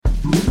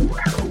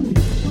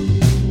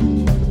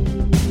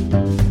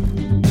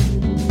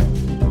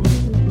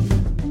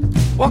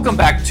Welcome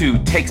back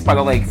to Takes by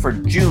the Lake for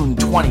June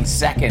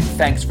 22nd.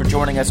 Thanks for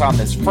joining us on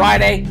this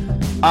Friday.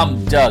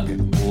 I'm Doug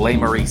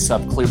Lesmerises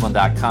of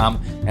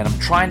Cleveland.com, and I'm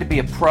trying to be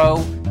a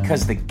pro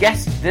because the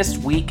guest this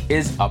week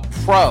is a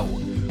pro.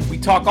 We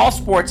talk all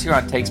sports here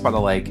on Takes by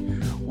the Lake.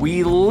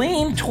 We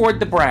lean toward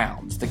the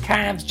Browns. The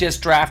Cavs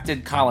just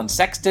drafted Colin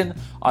Sexton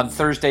on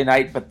Thursday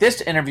night, but this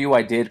interview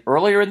I did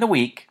earlier in the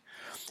week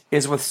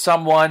is with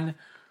someone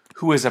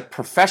who is a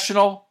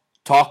professional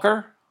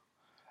talker,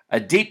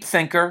 a deep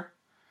thinker,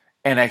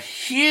 and a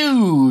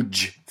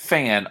huge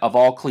fan of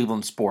all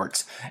Cleveland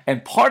sports.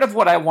 And part of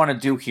what I want to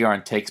do here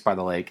on Takes by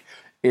the Lake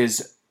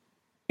is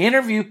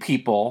interview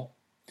people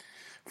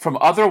from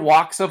other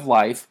walks of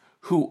life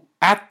who,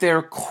 at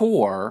their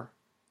core,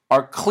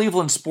 are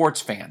Cleveland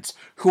sports fans,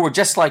 who are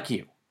just like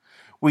you.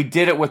 We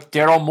did it with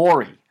Daryl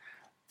Morey,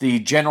 the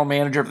general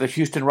manager of the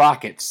Houston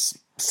Rockets,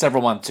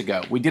 several months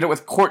ago. We did it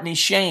with Courtney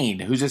Shane,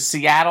 who's a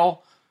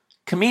Seattle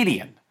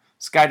comedian.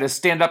 This guy does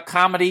stand-up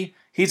comedy.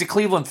 He's a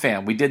Cleveland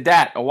fan. We did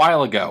that a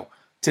while ago.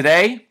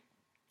 Today,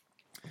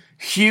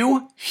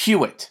 Hugh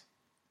Hewitt,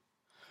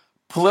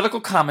 political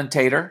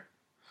commentator,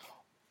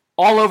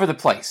 all over the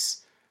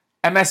place.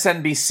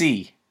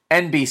 MSNBC,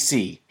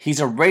 NBC. He's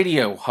a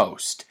radio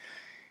host.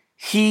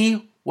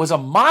 He was a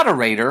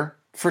moderator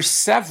for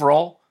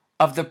several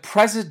of the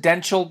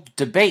presidential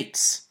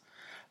debates.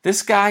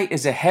 This guy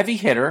is a heavy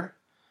hitter,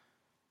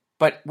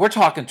 but we're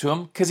talking to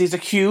him because he's a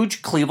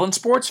huge Cleveland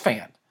sports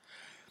fan.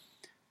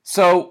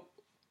 So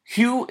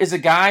Hugh is a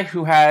guy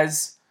who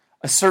has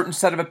a certain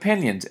set of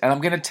opinions, and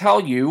I'm going to tell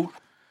you,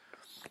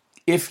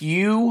 if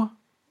you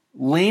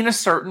lean a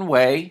certain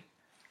way,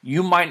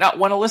 you might not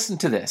want to listen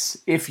to this.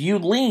 If you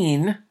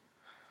lean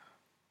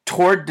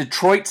toward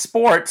Detroit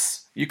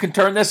sports, you can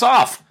turn this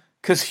off,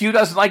 because Hugh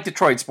doesn't like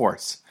Detroit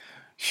sports.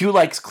 Hugh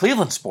likes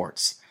Cleveland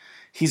sports.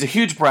 He's a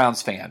huge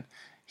Browns fan.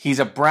 He's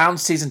a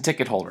Browns season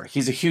ticket holder.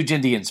 He's a huge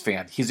Indians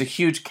fan. He's a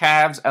huge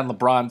Cavs and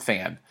LeBron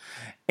fan.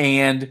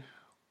 And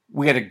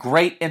we had a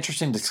great,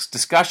 interesting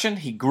discussion.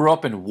 He grew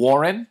up in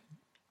Warren.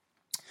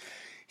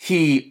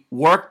 He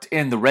worked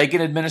in the Reagan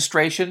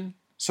administration,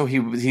 so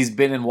he's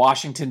been in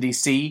Washington,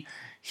 D.C.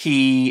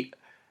 He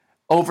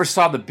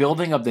oversaw the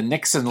building of the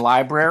Nixon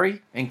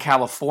Library in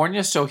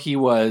California, so he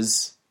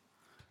was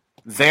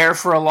there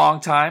for a long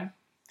time.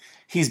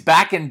 He's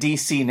back in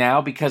D.C.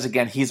 now because,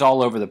 again, he's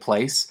all over the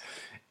place.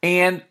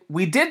 And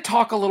we did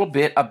talk a little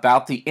bit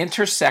about the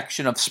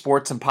intersection of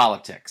sports and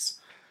politics,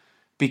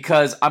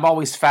 because I'm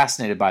always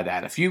fascinated by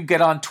that. If you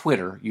get on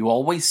Twitter, you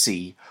always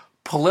see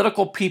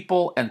political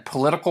people and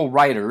political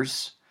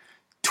writers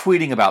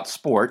tweeting about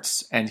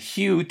sports, and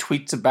Hugh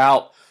tweets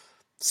about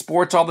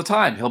sports all the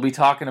time. He'll be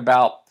talking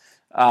about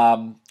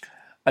an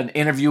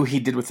interview he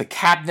did with a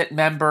cabinet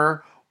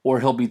member, or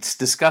he'll be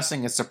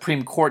discussing a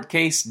Supreme Court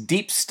case,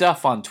 deep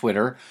stuff on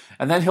Twitter,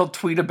 and then he'll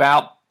tweet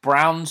about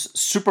Browns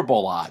Super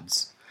Bowl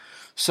odds.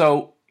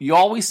 So you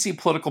always see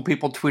political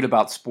people tweet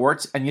about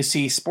sports, and you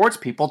see sports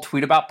people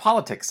tweet about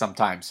politics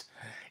sometimes.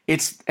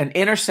 It's an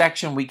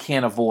intersection we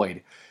can't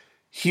avoid.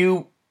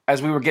 Hugh,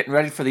 as we were getting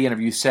ready for the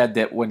interview, said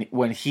that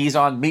when he's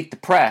on Meet the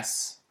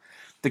Press,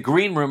 the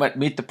green room at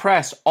Meet the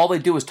Press, all they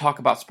do is talk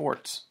about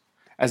sports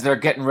as they're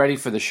getting ready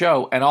for the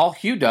show, and all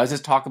Hugh does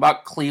is talk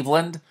about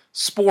Cleveland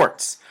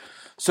sports.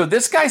 So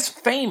this guy's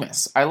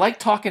famous. I like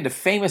talking to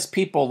famous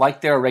people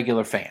like they're a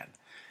regular fan.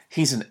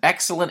 He's an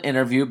excellent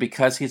interview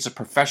because he's a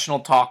professional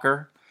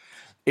talker.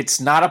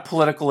 It's not a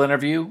political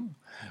interview.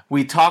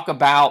 We talk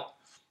about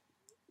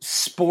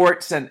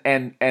sports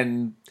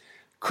and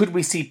could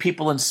we see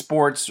people in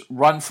sports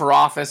run for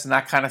office and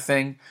that kind of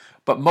thing.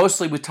 But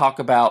mostly we talk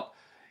about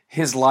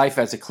his life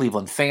as a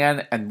Cleveland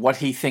fan and what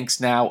he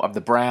thinks now of the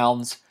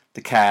Browns,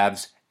 the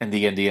Cavs, and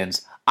the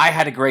Indians. I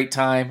had a great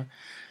time.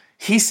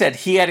 He said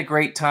he had a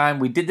great time.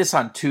 We did this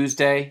on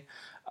Tuesday.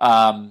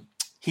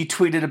 He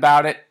tweeted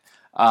about it.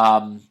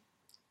 I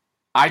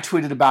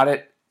tweeted about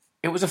it.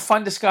 It was a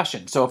fun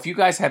discussion. So if you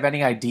guys have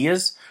any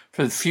ideas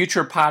for the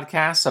future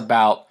podcasts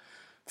about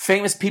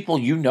famous people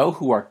you know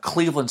who are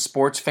Cleveland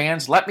sports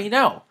fans, let me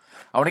know.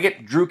 I want to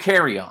get Drew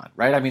Carey on,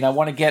 right? I mean, I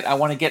want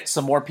to get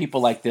some more people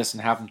like this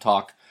and have them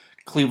talk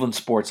Cleveland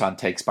sports on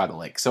Takes by the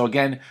Lake. So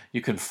again, you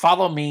can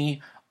follow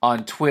me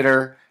on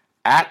Twitter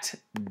at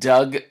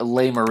Doug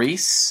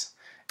Lesmerises,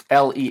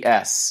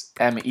 Lesmerises.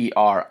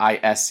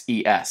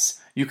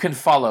 You can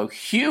follow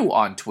Hugh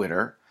on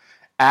Twitter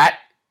at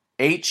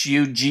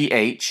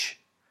HUGHHEWITT.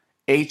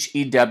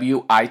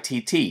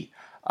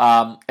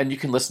 And you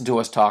can listen to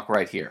us talk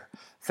right here.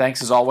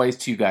 Thanks as always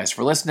to you guys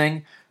for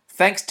listening.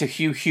 Thanks to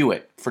Hugh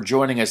Hewitt for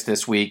joining us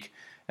this week.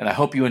 And I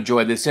hope you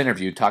enjoyed this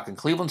interview talking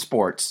Cleveland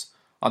sports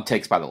on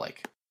Takes by the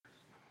Lake.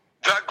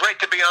 Doug, great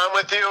to be on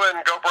with you,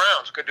 and go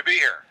Browns. Good to be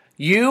here.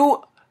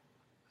 You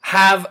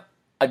have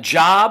a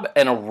job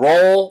and a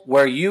role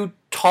where you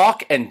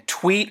talk and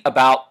tweet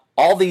about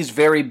all these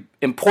very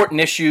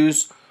important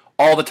issues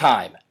all the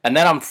time. And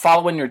then I'm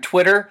following your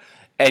Twitter,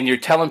 and you're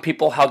telling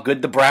people how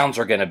good the Browns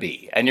are going to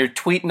be, and you're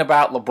tweeting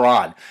about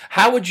LeBron.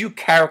 How would you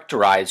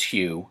characterize,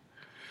 Hugh,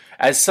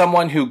 as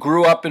someone who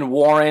grew up in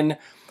Warren,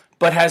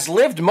 but has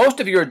lived most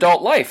of your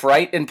adult life,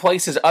 right, in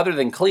places other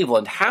than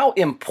Cleveland. How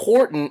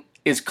important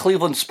is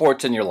Cleveland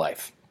sports in your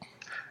life?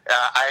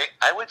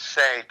 I would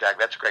say, Doug,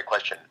 that's a great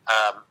question.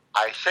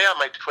 I say on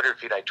my Twitter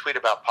feed, I tweet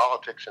about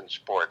politics and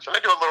sports, and I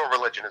do a little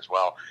religion as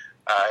well.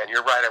 And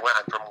you're right,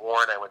 I'm from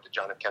Warren. I went to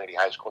John F. Kennedy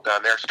High School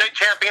down there. State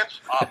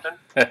champions, often,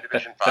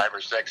 Division 5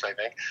 or 6, I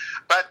think.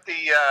 But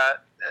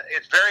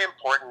it's very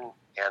important,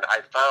 and I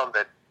found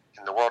that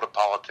in the world of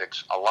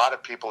politics, a lot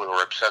of people who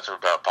are obsessive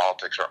about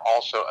politics are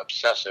also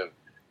obsessive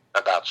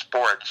about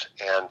sports.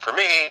 And for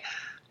me,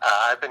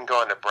 I've been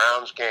going to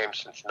Browns games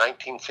since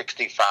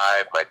 1965.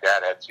 My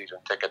dad had season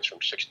tickets from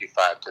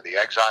 65 to the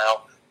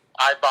Exile.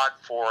 I bought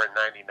 4 in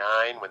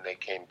 99 when they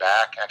came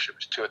back. Actually, it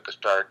was 2 at the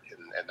start,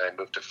 and then I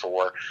moved to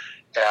 4.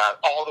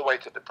 All the way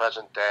to the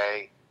present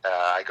day.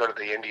 I go to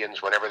the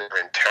Indians whenever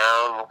they're in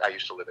town. I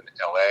used to live in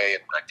L.A.,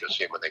 and I'd go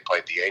see them when they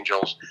played the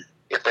Angels.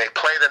 If they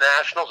play the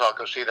Nationals, I'll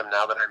go see them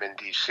now that I'm in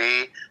D.C.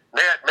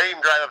 May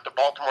even drive up to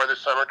Baltimore this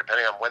summer,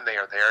 depending on when they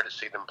are there, to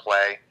see them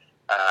play.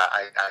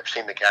 I've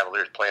seen the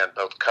Cavaliers play on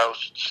both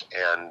coasts,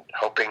 and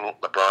hoping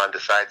LeBron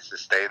decides to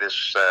stay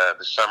this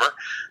summer.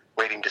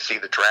 Waiting to see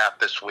the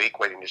draft this week,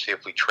 waiting to see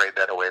if we trade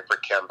that away for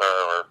Kemba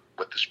or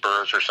with the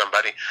Spurs or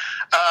somebody.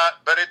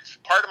 But it's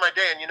part of my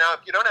day. And,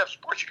 if you don't have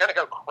sports, you kind of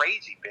go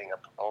crazy being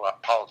a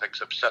politics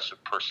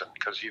obsessive person,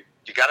 because you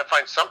got to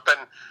find something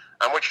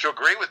on which to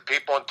agree with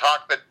people and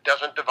talk that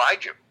doesn't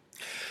divide you.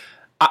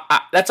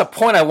 That's a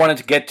point I wanted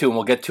to get to, and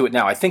we'll get to it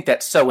now. I think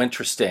that's so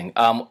interesting.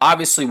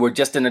 Obviously, we're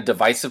just in a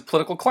divisive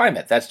political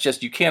climate. That's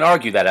just, you can't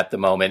argue that at the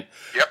moment.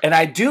 Yep. And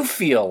I do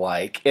feel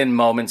like in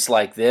moments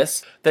like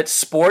this that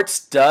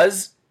sports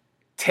does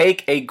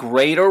take a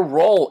greater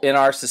role in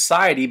our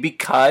society,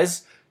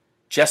 because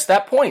just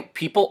that point,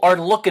 people are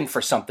looking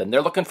for something.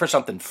 They're looking for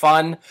something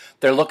fun.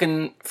 They're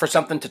looking for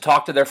something to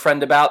talk to their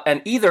friend about,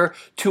 and either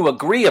to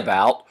agree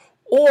about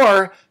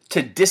or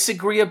to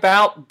disagree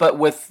about, but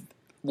with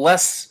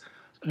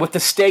the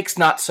stakes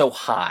not so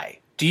high.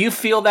 Do you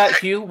feel that,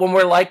 Hugh, when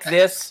we're like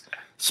this,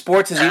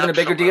 sports is even a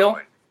bigger deal?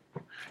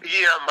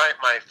 Yeah,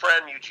 my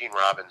friend Eugene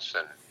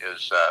Robinson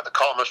is the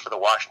columnist for the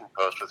Washington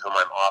Post, with whom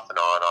I'm off and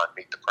on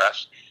Meet the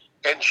Press.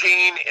 And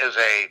Gene is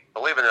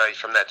believe it or not, he's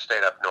from that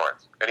state up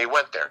north. And he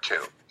went there,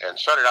 too. And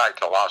so did I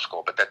to law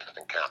school, but that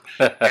doesn't count.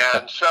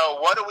 And so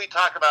what do we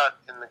talk about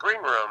in the green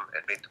room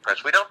at Meet the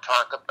Press? We don't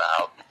talk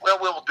about,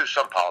 we'll do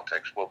some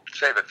politics. We'll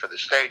save it for the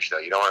stage, though.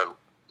 You don't want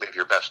to leave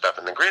your best stuff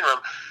in the green room.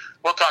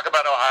 We'll talk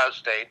about Ohio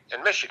State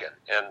and Michigan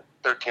in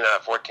 13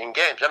 out of 14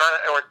 games.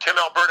 Or Tim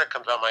Alberta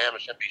comes on my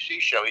MSNBC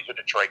show. He's a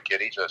Detroit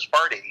kid. He's a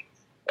Sparty.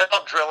 And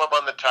I'll drill him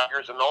on the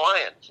Tigers and the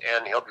Lions.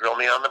 And he'll drill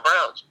me on the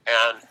Browns.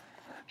 And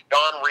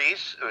Don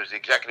Reese, who is the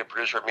executive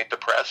producer of Meet the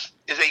Press,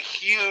 is a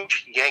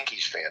huge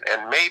Yankees fan.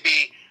 And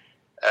maybe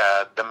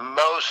the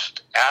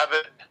most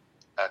avid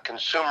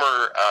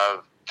consumer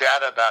of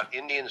data about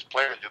Indians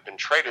players who've been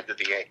traded to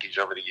the Yankees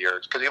over the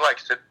years, because he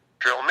likes to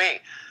drill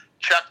me.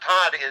 Chuck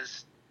Todd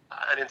is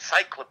an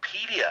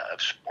encyclopedia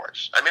of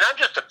sports. I mean, I'm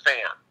just a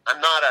fan. I'm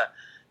not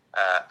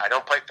I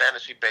don't play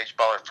fantasy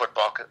baseball or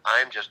football, because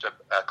I'm just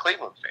a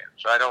Cleveland fan.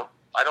 So I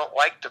don't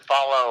like to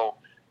follow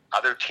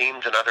other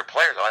teams and other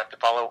players. I like to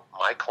follow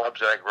my clubs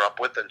that I grew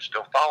up with and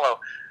still follow.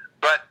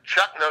 But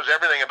Chuck knows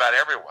everything about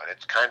everyone.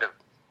 It's kind of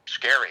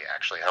scary,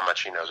 actually, how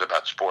much he knows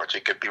about sports. He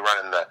could be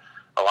running the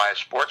Elias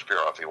Sports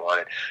Bureau if he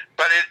wanted.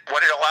 But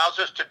what it allows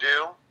us to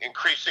do,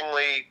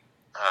 increasingly,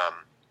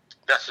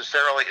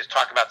 necessarily, is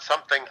talk about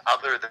something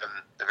other than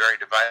the very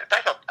divided. In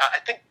fact, I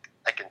think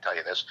I can tell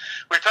you this.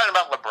 We were talking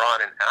about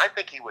LeBron, and I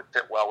think he would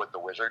fit well with the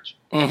Wizards.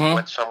 Mm-hmm. He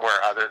went somewhere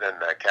other than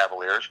the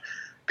Cavaliers,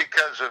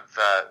 because of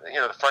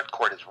the front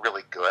court is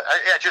really good.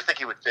 I just think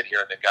he would fit here,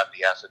 and they've got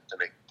the assets to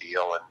make the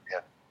deal,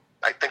 and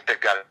I think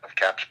they've got enough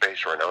cap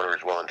space, or an owner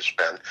is willing to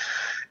spend.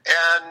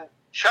 And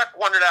Chuck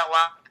wondered out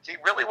loud, does he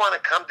really want to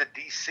come to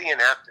D.C.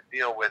 and have to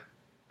deal with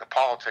the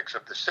politics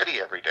of the city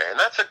every day? And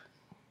that's an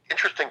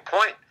interesting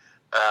point.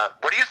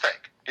 What do you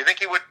think? Do you think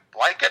he would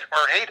like it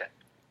or hate it?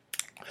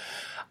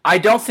 I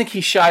don't think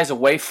he shies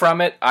away from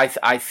it. I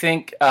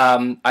think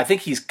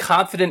he's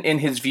confident in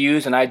his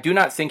views, and I do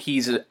not think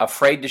he's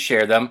afraid to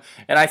share them.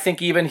 And I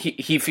think even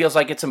he feels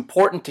like it's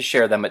important to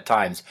share them at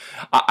times.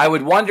 I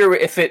would wonder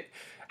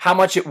how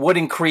much it would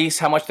increase,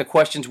 how much the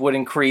questions would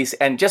increase.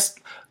 And just,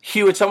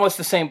 Hugh, it's almost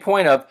the same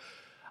point of,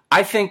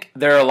 I think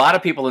there are a lot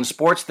of people in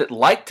sports that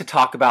like to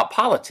talk about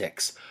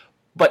politics,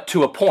 but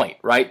to a point,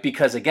 right?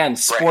 Because, again,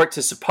 sports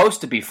is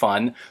supposed to be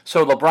fun.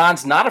 So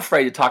LeBron's not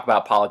afraid to talk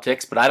about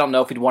politics, but I don't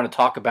know if he'd want to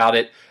talk about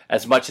it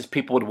as much as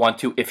people would want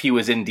to if he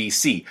was in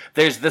D.C.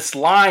 There's this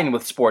line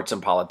with sports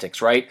and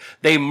politics, right?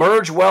 They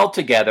merge well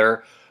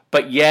together,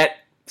 but yet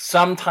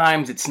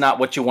sometimes it's not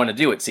what you want to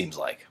do, it seems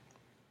like.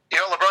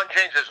 LeBron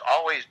James has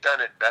always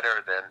done it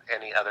better than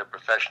any other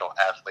professional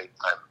athlete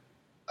I'm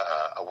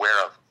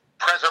aware of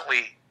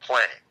presently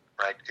playing,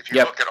 right? If you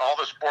look at all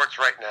the sports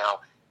right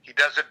now, he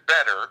does it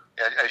better,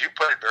 as you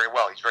put it very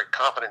well. He's very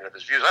confident of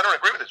his views. I don't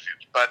agree with his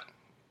views, but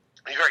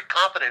he's very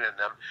confident in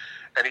them,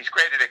 and he's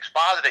great at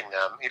expositing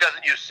them. He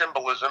doesn't use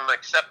symbolism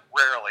except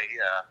rarely.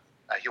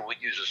 He will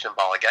use a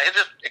symbolic. He'll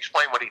just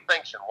explain what he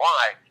thinks and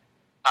why.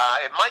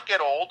 It might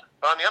get old,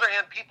 but on the other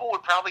hand, people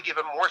would probably give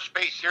him more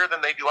space here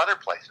than they do other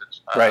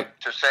places. Right.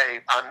 To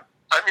say,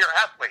 I'm your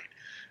athlete.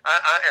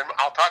 And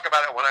I'll talk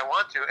about it when I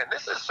want to. And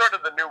this is sort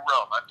of the new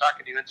realm. I'm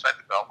talking to you inside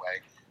the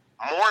Beltway.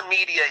 More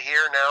media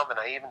here now than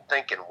I even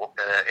think in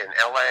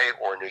L.A.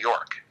 or New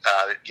York.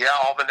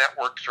 All the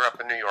networks are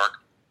up in New York.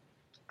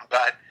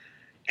 But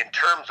in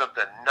terms of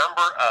the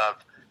number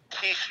of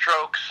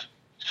keystrokes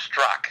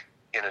struck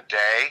in a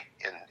day,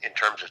 in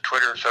terms of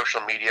Twitter,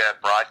 social media,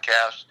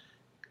 broadcasts,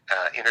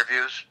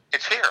 interviews,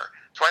 it's here.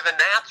 That's why the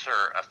Nats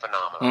are a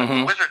phenomenon. If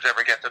the Wizards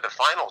ever get to the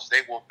finals,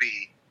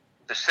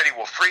 the city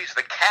will freeze.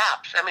 The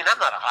Caps. I mean, I'm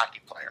not a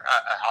hockey player,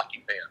 a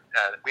hockey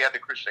fan. We had the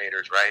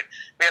Crusaders, right?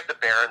 We had the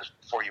Barons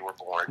before you were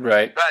born.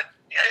 Right. But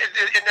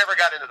it never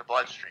got into the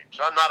bloodstream,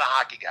 so I'm not a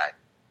hockey guy.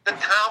 The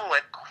town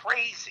went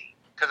crazy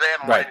because they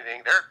haven't won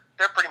anything.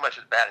 They're pretty much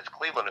as bad as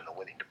Cleveland in the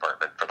winning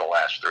department for the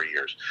last 3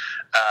 years.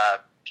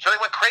 So they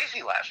went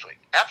crazy last week.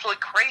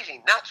 Absolutely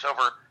crazy, nuts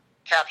over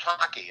Caps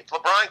hockey. If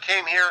LeBron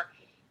came here,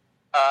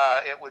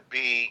 I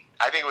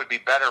think it would be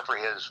better for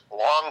his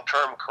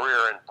long-term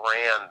career and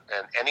brand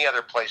than any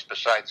other place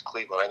besides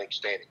Cleveland. I think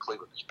staying in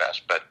Cleveland is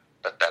best, but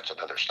that's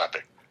another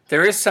subject.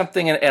 There is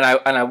something, and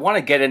I want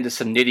to get into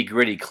some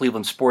nitty-gritty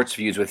Cleveland sports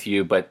views with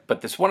you, but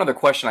there's one other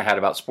question I had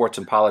about sports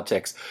and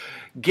politics.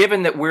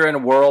 Given that we're in a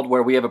world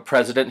where we have a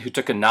president who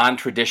took a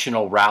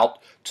non-traditional route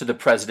to the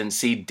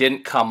presidency,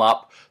 didn't come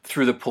up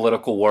through the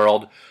political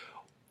world,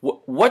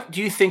 what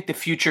do you think the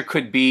future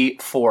could be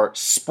for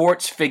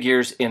sports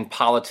figures in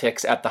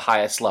politics at the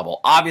highest level?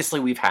 Obviously,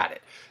 we've had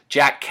it.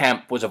 Jack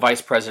Kemp was a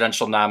vice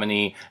presidential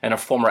nominee and a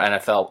former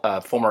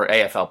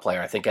AFL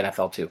player, I think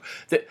NFL too.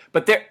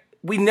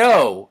 We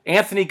know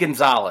Anthony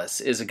Gonzalez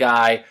is a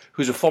guy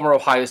who's a former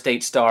Ohio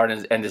State star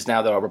and is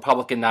now the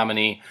Republican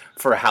nominee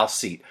for a House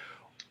seat.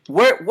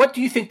 What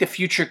do you think the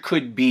future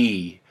could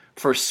be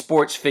for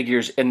sports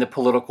figures in the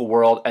political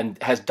world,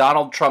 and has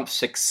Donald Trump's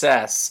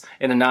success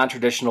in a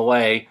non-traditional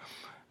way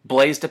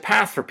blazed a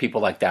path for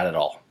people like that at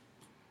all?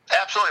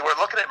 Absolutely.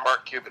 We're looking at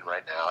Mark Cuban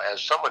right now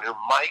as someone who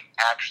might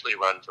actually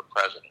run for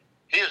president.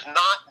 He is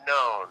not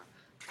known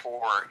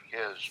for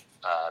his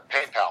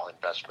PayPal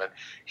investment.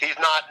 He's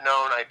not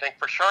known, I think,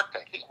 for Shark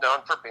Tank. He's known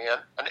for being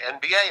an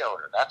NBA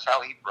owner. That's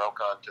how he broke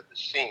onto the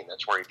scene.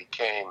 That's where he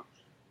became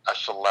a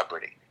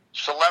celebrity.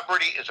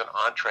 Celebrity is an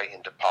entree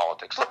into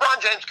politics. LeBron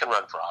James can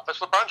run for office.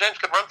 LeBron James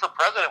can run for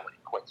president when he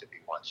quits if he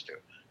wants to.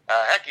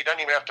 Heck, he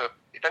doesn't even have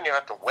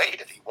to wait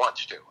if he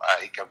wants to.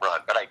 He can run,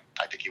 but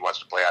I think he wants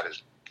to play out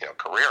his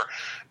career.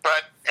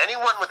 But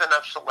anyone with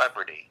enough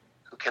celebrity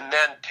who can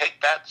then take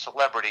that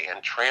celebrity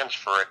and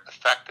transfer it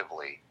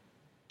effectively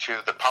to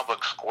the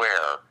public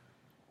square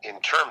in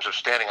terms of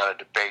standing on a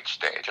debate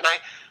stage. And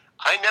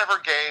I never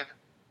gave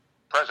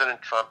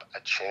President Trump a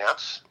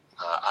chance.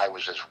 I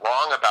was as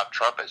wrong about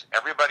Trump as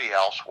everybody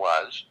else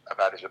was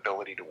about his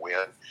ability to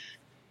win.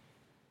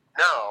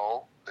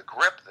 No, the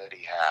grip that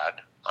he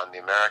had on the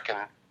American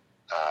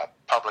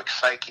public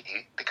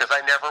psyche, because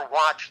I never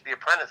watched The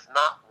Apprentice,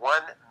 not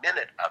 1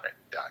 minute of it,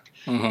 Doug.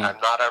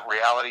 I'm not a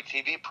reality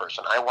TV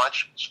person. I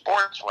watch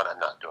sports when I'm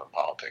not doing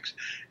politics.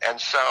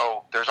 And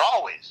so there's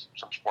always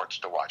some sports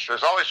to watch.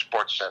 There's always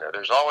Sports Center.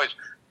 There's always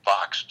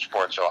Fox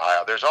Sports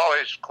Ohio. There's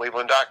always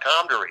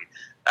Cleveland.com to read.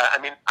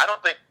 I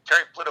don't think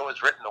Terry Pluto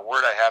has written a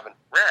word I haven't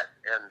read.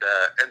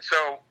 And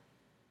so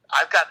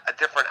I've got a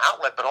different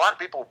outlet, but a lot of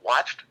people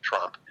watched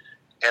Trump,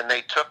 and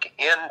they took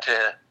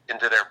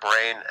into their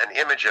brain an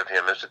image of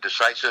him as a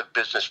decisive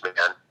businessman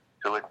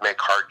who would make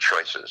hard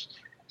choices.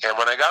 And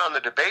when I got on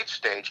the debate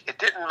stage, it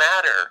didn't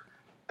matter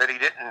that he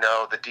didn't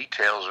know the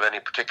details of any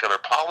particular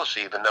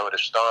policy, even though it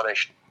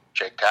astonished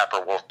Jake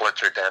Tapper, Wolf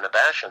Blitzer, Dana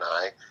Bash, and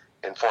I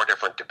in 4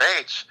 different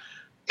debates.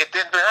 It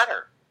didn't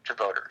matter to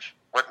voters.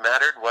 What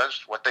mattered was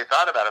what they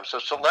thought about him. So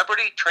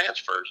celebrity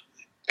transfers,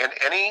 and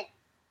any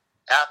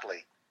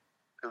athlete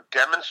who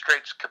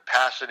demonstrates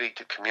capacity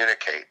to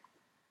communicate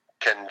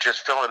can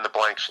just fill in the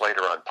blanks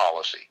later on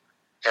policy.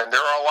 And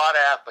there are a lot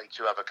of athletes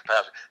who have a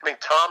capacity. I mean,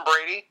 Tom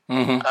Brady,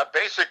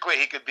 basically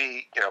he could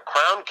be,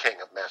 crown king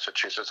of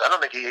Massachusetts. I don't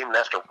think he even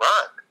has to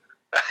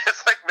run.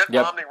 It's like Mitt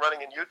Romney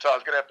running in Utah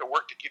is going to have to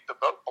work to keep the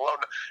vote below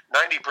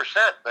 90%.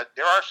 But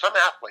there are some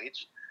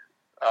athletes,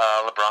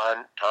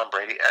 LeBron, Tom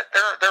Brady,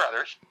 there are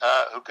others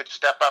who could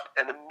step up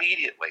and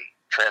immediately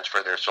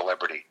transfer their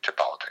celebrity to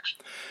politics.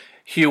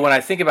 Hugh, when I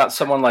think about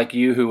someone like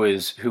you who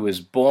was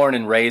born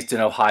and raised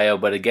in Ohio,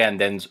 but again,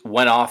 then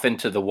went off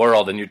into the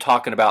world, and you're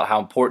talking about how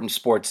important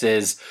sports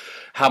is,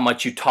 how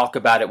much you talk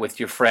about it with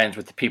your friends,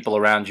 with the people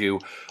around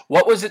you,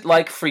 what was it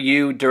like for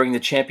you during the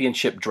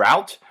championship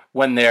drought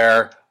when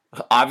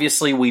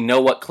obviously we know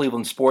what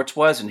Cleveland sports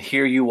was, and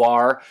here you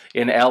are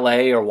in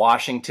LA or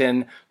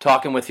Washington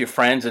talking with your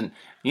friends, and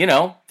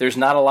there's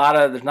not a lot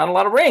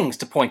of rings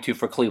to point to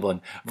for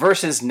Cleveland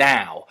versus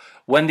now,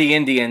 when the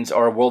Indians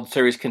are a World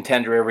Series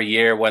contender every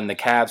year, when the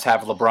Cavs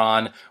have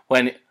LeBron,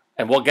 and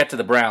and we'll get to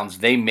the Browns.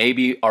 They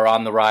maybe are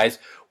on the rise.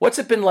 What's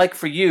it been like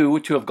for you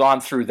to have gone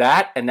through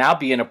that and now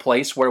be in a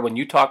place where when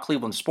you talk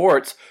Cleveland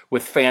sports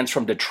with fans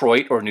from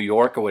Detroit or New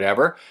York or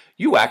whatever,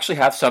 you actually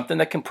have something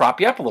that can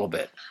prop you up a little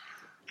bit?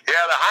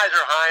 Yeah, the highs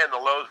are high and the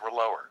lows were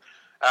lower.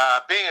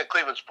 Being a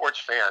Cleveland sports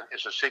fan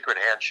is a secret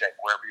handshake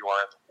wherever you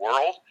are in the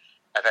world.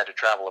 I've had to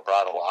travel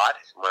abroad a lot.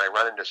 When I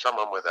run into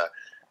someone with a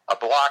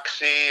Block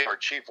C or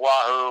Chief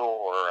Wahoo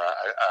or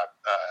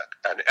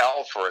an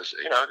Elf or,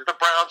 the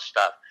Brown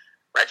stuff.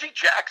 Reggie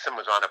Jackson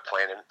was on a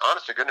plane, and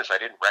honest to goodness,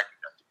 I didn't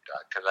recognize him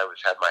because I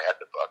had my head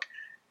in the book.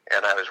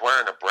 And I was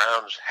wearing a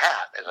Browns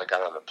hat as I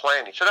got on the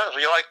plane. He said, "Oh,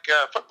 so you like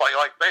football? You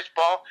like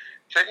baseball?"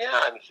 I said,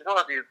 "Yeah." And he said, "Oh,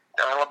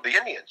 I love the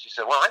Indians." He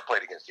said, "Well, I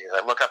played against the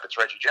Indians." I look up, it's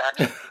Reggie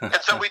Jackson. And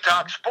so we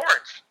talked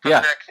sports for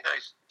the next,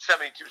 he's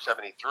 72,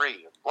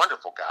 73.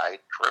 Wonderful guy,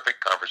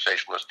 terrific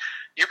conversationalist.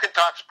 You can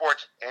talk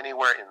sports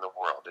anywhere in the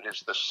world. It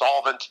is the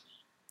solvent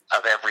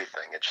of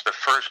everything. It's the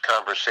first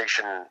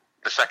conversation.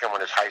 The second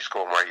one is high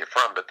school and where you're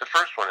from, but the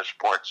first one is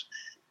sports.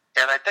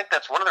 And I think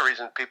that's one of the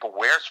reasons people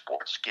wear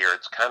sports gear.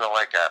 It's kind of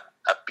like a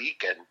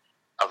beacon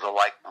of the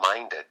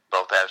like-minded,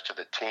 both as to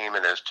the team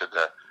and as to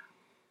the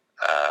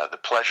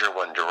pleasure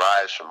one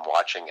derives from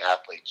watching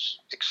athletes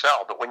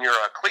excel. But when you're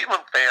a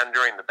Cleveland fan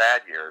during the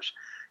bad years,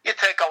 you're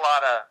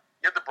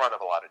the brunt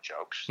of a lot of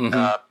jokes.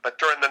 Mm-hmm. But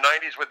during the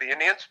 90s with the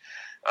Indians,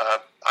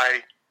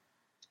 I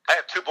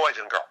have two boys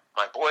and a girl.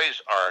 My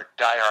boys are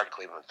diehard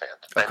Cleveland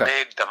fans. Okay. I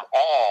made them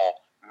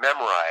all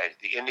memorize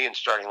the Indian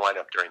starting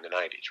lineup during the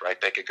 90s,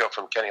 right? They could go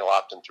from Kenny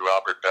Lofton through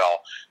Albert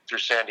Bell through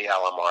Sandy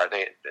Alomar.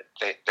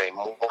 They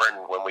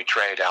mourned when we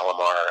traded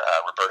Alomar,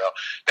 Roberto.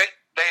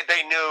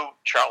 They knew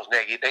Charles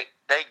Nagy. They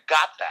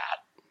got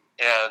that.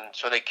 And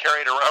so they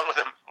carried around with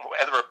them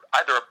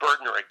either a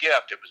burden or a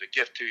gift. It was a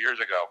gift 2 years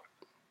ago,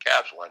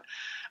 Cavs won.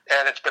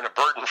 And it's been a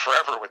burden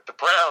forever with the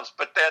Browns.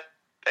 But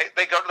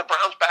they go to the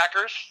Browns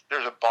backers.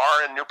 There's a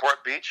bar in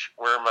Newport Beach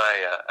where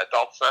my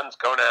adult sons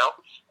go now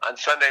on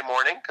Sunday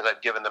morning because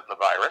I've given them the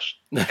virus.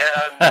 And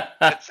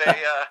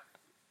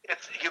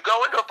you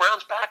go into a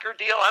Browns backer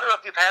deal. I don't know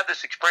if you've had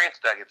this experience,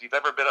 Doug. If you've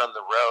ever been on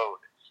the road,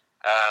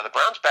 the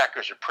Browns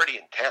backers are pretty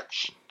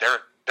intense. They're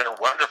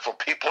wonderful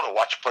people to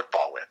watch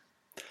football with.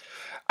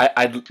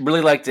 I'd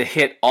really like to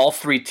hit all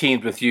three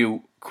teams with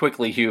you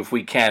quickly, Hugh, if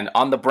we can.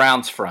 On the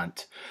Browns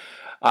front,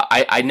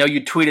 I know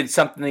you tweeted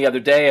something the other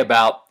day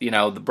about,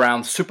 the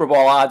Browns Super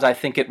Bowl odds, I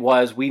think it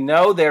was. We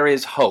know there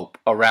is hope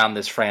around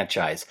this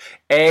franchise.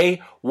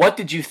 A, what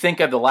did you think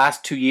of the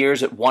last 2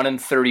 years at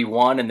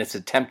 1-31 in this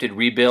attempted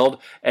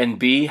rebuild? And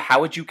B, how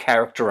would you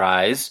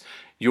characterize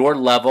your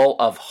level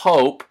of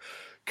hope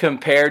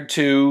compared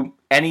to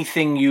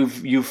anything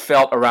you've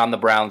felt around the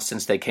Browns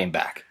since they came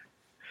back?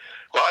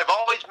 Well, I've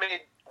always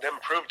made them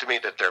prove to me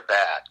that they're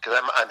bad because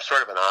I'm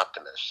sort of an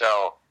optimist.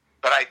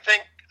 But I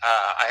think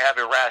I have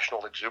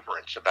irrational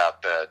exuberance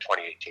about the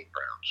 2018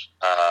 Browns.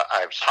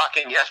 I was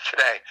talking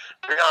yesterday.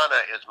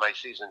 Brianna is my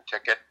season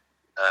ticket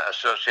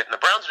associate, and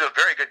the Browns do a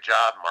very good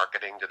job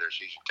marketing to their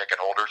season ticket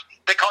holders.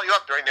 They call you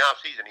up during the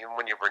off season, even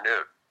when you've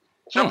renewed.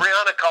 So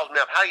Brianna calls me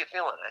up. How are you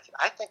feeling? I said,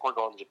 I think we're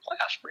going to the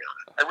playoffs,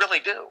 Brianna. I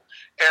really do.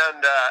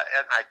 And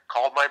I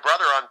called my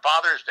brother on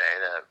Father's Day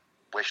to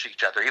wish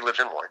each other. He lives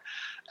in Warren.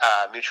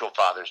 Mutual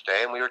Father's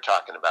Day, and we were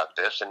talking about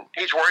this. And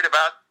he's worried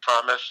about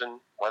Thomas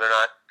and whether or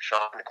not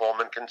Sean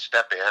Coleman can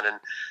step in. And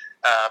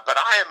but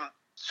I am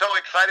so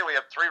excited. We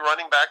have 3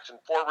 running backs and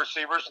 4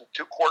 receivers and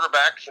 2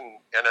 quarterbacks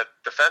and a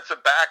defensive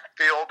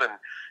backfield. And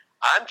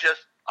I'm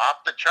just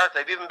off the charts.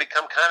 They've even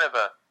become kind of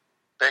a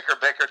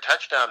Baker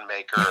touchdown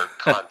maker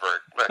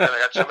convert. I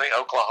got so many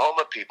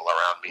Oklahoma people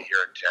around me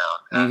here in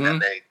town.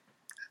 And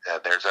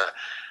there's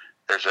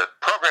a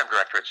program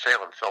director at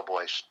Salem, Phil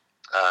Boyce,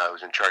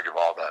 who's in charge of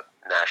all the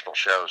national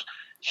shows.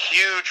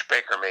 Huge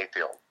Baker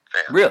Mayfield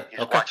fan. Really?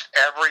 He's watched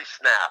every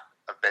snap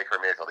of Baker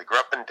Mayfield. He grew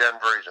up in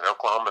Denver. He's an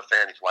Oklahoma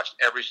fan. He's watched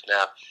every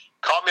snap.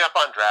 Called me up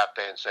on draft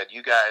day and said,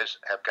 "You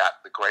guys have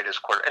got the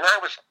greatest quarter." And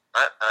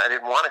I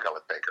didn't want to go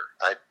with Baker.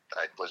 I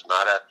was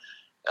not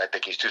I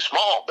think he's too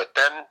small. But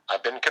then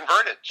I've been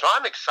converted, so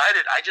I'm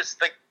excited. I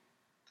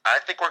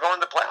think we're going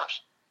to the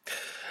playoffs.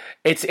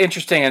 It's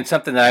interesting, and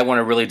something that I want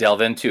to really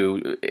delve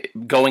into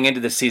going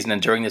into the season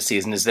and during the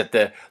season is that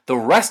the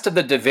rest of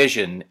the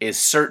division is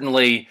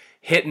certainly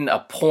hitting a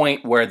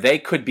point where they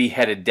could be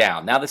headed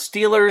down. Now, the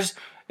Steelers,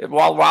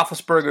 while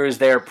Roethlisberger is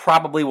there,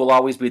 probably will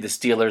always be the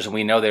Steelers, and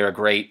we know they're a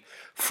great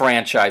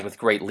franchise with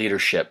great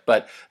leadership.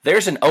 But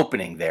there's an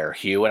opening there,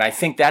 Hugh, and I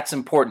think that's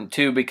important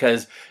too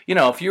because,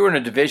 if you're in a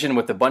division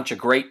with a bunch of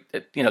great,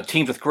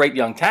 teams with great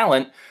young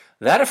talent,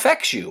 that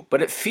affects you.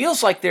 But it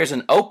feels like there's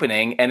an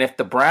opening, and if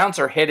the Browns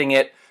are hitting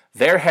it,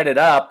 they're headed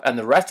up, and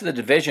the rest of the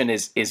division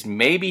is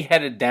maybe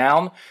headed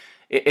down,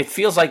 it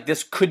feels like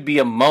this could be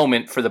a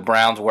moment for the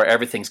Browns where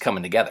everything's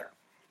coming together.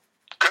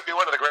 Could be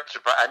one of the great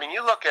surprises. I mean,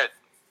 you look at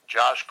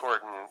Josh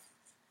Gordon,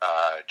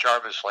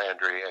 Jarvis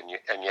Landry, and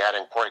you add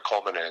in Corey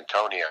Coleman and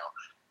Antonio,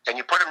 and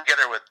you put them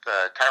together with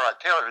Tyrod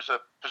Taylor, who's a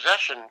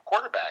possession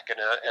quarterback and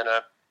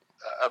a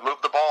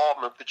move the ball,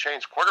 move the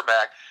chains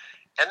quarterback,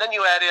 and then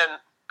you add in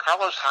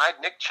Carlos Hyde,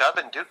 Nick Chubb,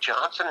 and Duke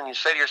Johnson, and you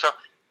say to yourself,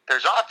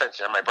 there's offense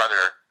there. My brother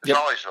is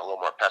always a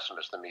little more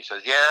pessimist than me. He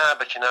says, yeah,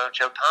 but, Joe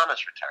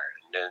Thomas retired.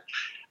 And,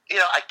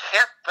 I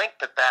can't think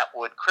that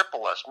would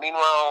cripple us.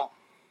 Meanwhile,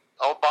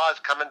 Oba's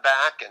coming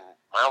back, and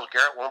Myles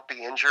Garrett won't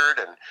be injured,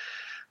 and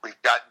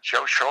we've got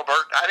Joe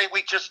Schobert. I mean,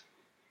 we just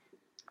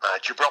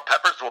Jabril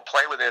Peppers will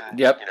play within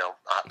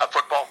a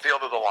football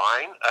field of the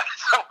line.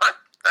 So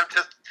I'm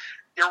just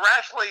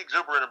irrationally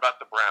exuberant about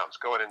the Browns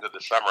going into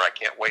the summer. I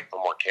can't wait for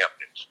more camp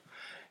news.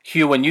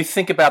 Hugh, when you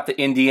think about the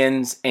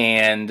Indians,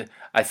 and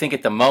I think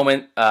at the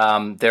moment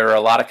there are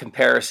a lot of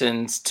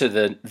comparisons to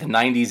the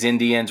 90s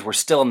Indians. We're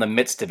still in the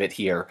midst of it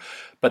here.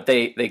 But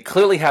they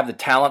clearly have the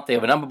talent. They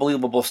have an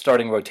unbelievable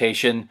starting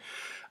rotation.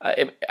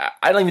 I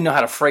don't even know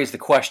how to phrase the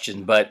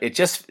question, but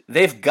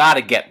they've got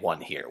to get one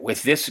here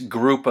with this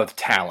group of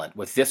talent,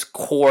 with this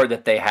core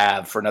that they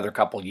have for another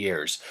couple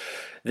years.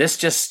 This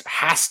just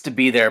has to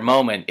be their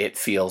moment, it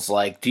feels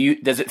like.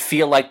 Does it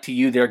feel like to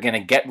you they're going to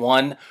get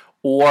one?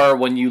 Or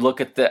when you look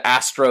at the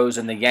Astros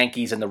and the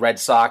Yankees and the Red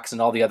Sox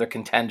and all the other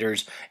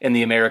contenders in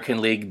the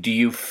American League, do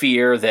you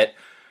fear that,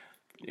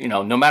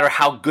 no matter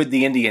how good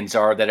the Indians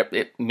are,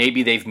 that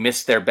maybe they've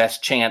missed their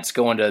best chance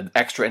going to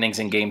extra innings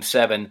in Game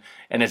 7,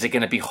 and is it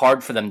going to be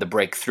hard for them to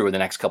break through in the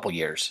next couple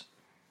years?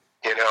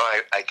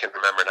 I can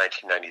remember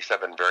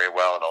 1997 very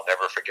well, and I'll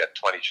never forget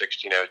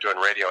 2016. I was doing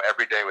radio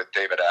every day with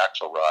David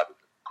Axelrod,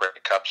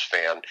 great Cubs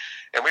fan,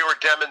 and we were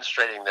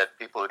demonstrating that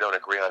people who don't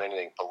agree on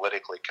anything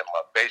politically can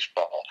love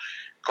baseball.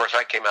 Of course,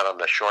 I came out on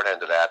the short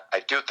end of that. I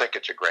do think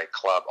it's a great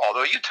club,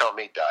 although you tell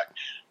me, Doug,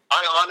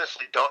 I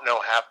honestly don't know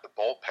half the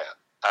bullpen.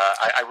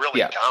 I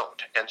really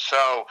don't. And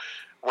so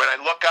when I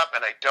look up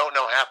and I don't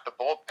know half the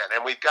bullpen,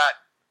 and we've got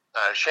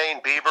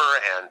Shane Bieber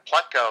and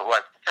Plutko, who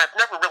I've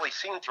never really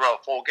seen throw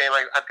a full game.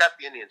 I've got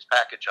the Indians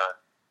package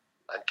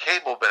on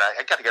cable, but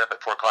I got to get up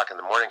at 4 o'clock in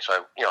the morning, so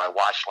I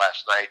watched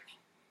last night.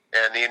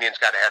 And the Indians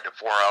got ahead to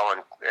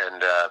 4-0, and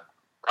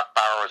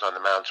Bauer was on the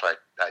mound, so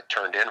I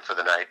turned in for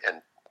the night,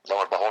 and lo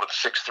and behold, it's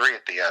 6-3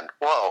 at the end.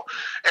 Whoa!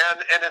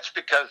 And it's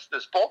because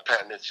this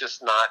bullpen is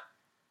just not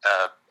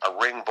a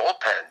ring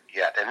bullpen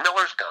yet. And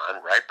Miller's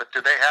gone, right? But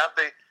do they have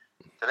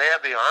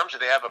the arms? Do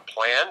they have a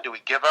plan? Do we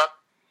give up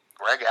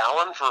Greg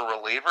Allen for a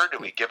reliever? Do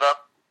we give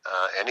up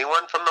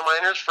anyone from the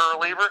minors for a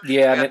reliever?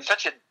 Yeah, it's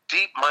such a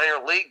deep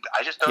minor league.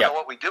 I just don't know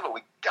what we do, but we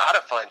got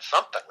to find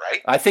something,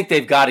 right? I think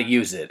they've got to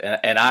use it,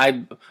 and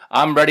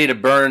I'm ready to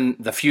burn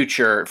the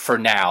future for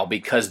now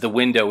because the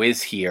window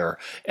is here,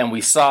 and we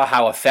saw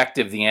how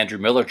effective the Andrew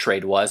Miller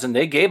trade was, and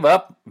they gave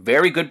up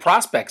very good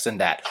prospects in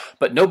that,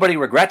 but nobody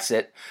regrets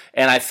it.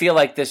 And I feel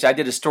like this. I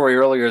did a story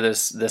earlier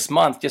this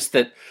month, just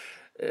that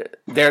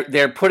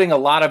they're putting a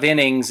lot of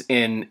innings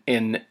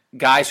in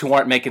guys who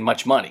aren't making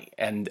much money.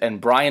 And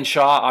Brian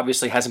Shaw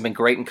obviously hasn't been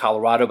great in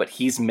Colorado, but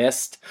he's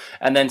missed.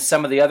 And then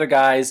some of the other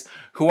guys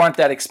who aren't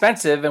that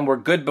expensive and were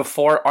good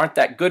before aren't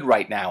that good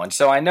right now. And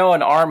so I know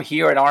an arm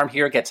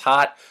here gets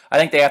hot. I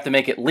think they have to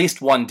make at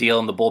least one deal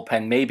in the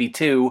bullpen, maybe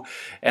two.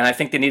 And I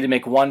think they need to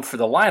make one for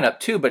the lineup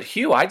too. But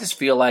Hugh, I just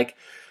feel like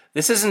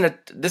this isn't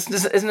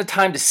a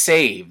time to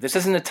save. This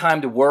isn't a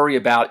time to worry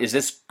about, is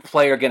this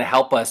player going to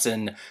help us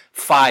in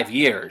 5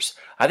 years?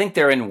 I think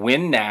they're in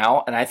win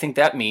now, and I think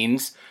that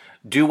means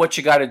do what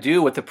you got to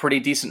do with a pretty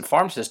decent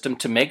farm system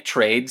to make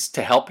trades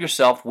to help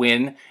yourself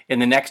win in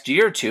the next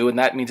year or two, and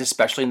that means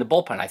especially in the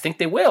bullpen. I think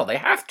they will. They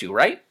have to,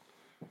 right?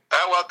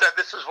 Well,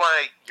 this is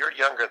why you're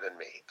younger than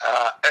me.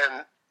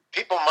 And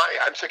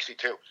I'm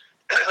 62.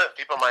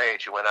 People my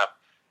age who went up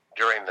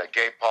during the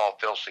Gabe Paul,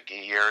 Phil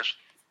Segui years,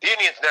 the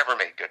Indians never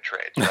made good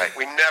trades, right?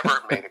 We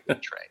never made a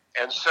good trade.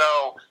 And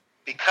so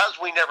because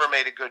we never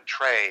made a good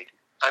trade,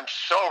 I'm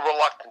so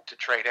reluctant to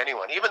trade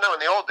anyone. Even though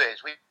in the old days,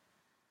 we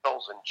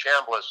Bills and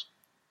Chambliss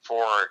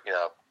for,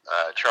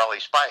 Charlie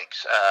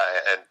Spikes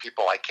and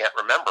people I can't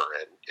remember.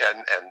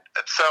 And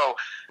so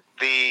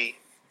the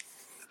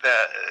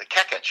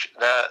Kekich,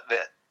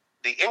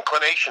 the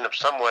inclination of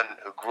someone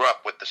who grew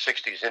up with the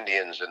 60s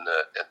Indians and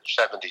the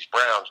 70s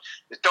Browns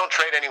is don't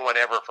trade anyone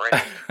ever for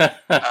anything.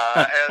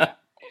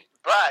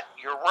 But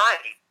you're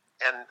right,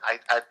 and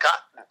I've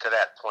gotten to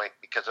that point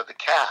because of the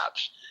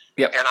Cavs.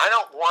 Yep. And I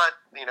don't want,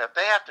 if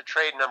they have to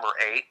trade number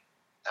 8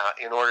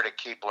 in order to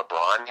keep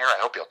LeBron here, I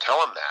hope you'll tell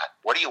them that.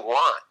 What do you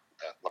want,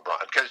 LeBron?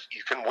 Because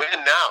you can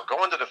win now,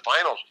 go into the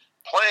finals,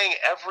 playing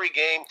every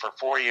game for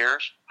 4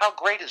 years. How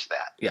great is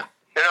that? Yeah.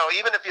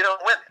 Even if you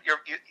don't win,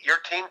 your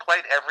team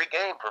played every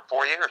game for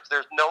 4 years.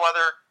 There's no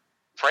other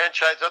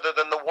franchise other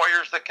than the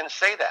Warriors that can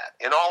say that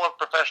in all of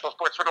professional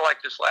sports. Sort of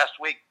like this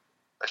last week,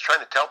 I was trying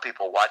to tell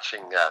people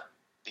watching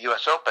the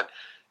U.S. Open,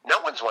 no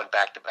one's won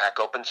back-to-back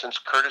Open since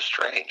Curtis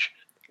Strange.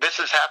 This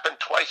has happened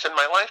twice in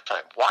my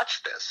lifetime.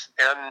 Watch this.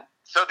 And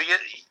so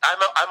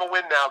I'm a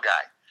win-now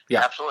guy.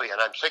 Yeah. Absolutely.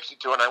 And I'm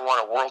 62, and I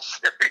want a World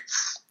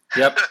Series.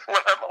 Yep. When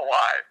I'm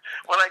alive.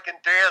 When I can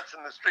dance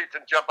in the streets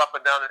and jump up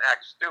and down and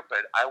act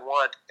stupid, I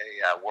want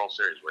a World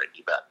Series ring.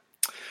 You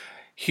bet.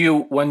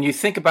 Hugh, when you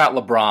think about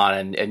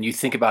LeBron and you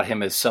think about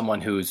him as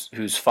someone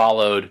who's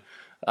followed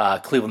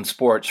Cleveland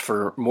sports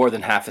for more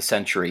than half a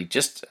century,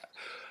 just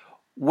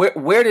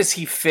where does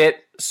he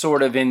fit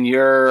sort of in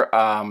your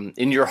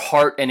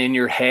heart and in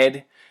your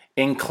head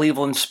in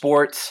Cleveland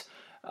sports?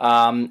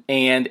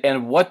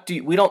 And what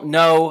we don't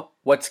know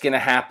what's going to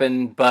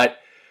happen, but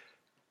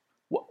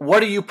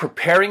what are you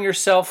preparing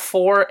yourself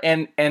for?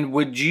 And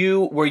were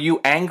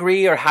you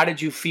angry, or how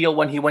did you feel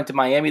when he went to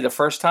Miami the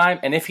first time?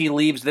 And if he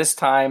leaves this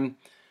time,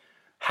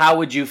 how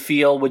would you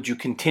feel? Would you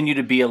continue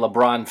to be a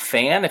LeBron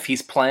fan if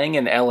he's playing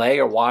in LA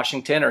or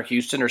Washington or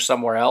Houston or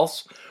somewhere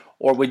else?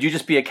 Or would you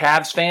just be a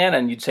Cavs fan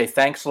and you'd say,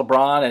 thanks,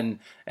 LeBron,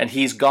 and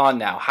he's gone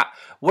now?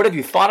 What have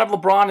you thought of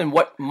LeBron, and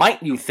what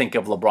might you think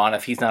of LeBron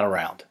if he's not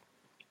around?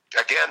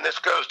 Again, this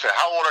goes to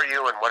how old are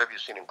you and what have you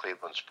seen in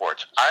Cleveland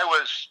sports? I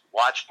was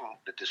watching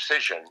the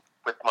decision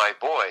with my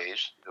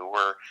boys who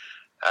were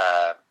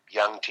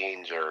young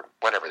teens or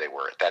whatever they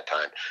were at that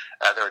time.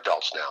 They're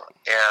adults now.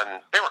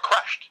 And they were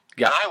crushed.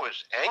 Yeah. And I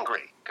was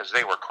angry because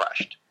they were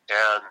crushed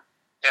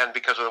and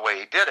because of the way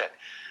he did it.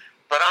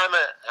 But I'm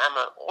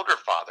an older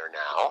father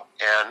now,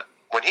 and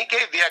when he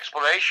gave the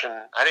explanation,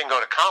 I didn't go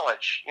to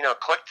college, it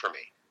clicked for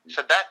me. He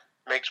said, that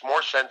makes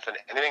more sense than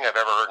anything I've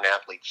ever heard an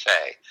athlete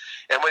say.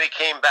 And when he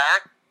came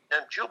back,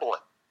 I'm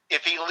jubilant.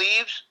 If he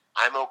leaves,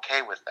 I'm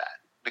okay with that,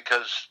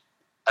 because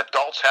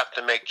adults have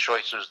to make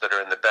choices that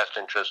are in the best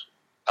interest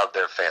of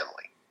their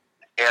family.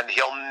 And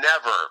he'll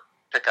never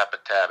pick up a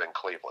tab in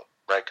Cleveland,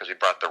 right, because he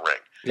brought the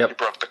ring. Yep. He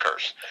broke the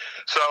curse.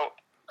 So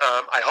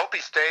I hope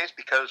he stays,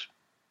 because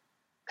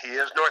he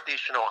is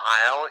Northeastern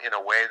Ohio in a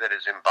way that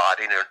is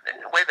embodied,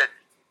 in a way that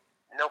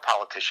no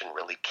politician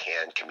really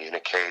can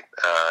communicate.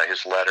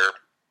 His letter,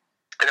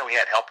 I know he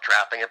had help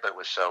drafting it, but it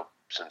was so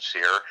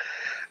sincere.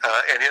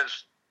 And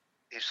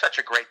he's such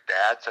a great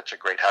dad, such a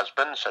great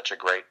husband, such a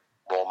great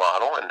role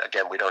model. And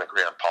again, we don't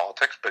agree on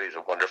politics, but he's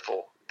a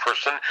wonderful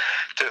person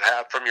to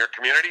have from your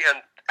community.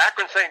 And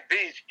Akron St.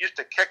 B's used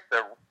to kick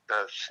the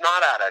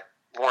snot out of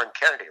Warren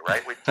Kennedy,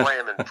 right? We'd play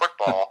him in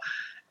football.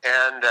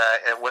 And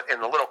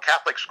in the little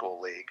Catholic school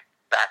league,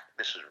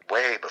 this is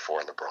way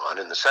before LeBron,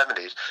 in the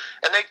 70s,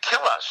 and they'd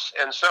kill us.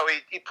 And so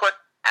he put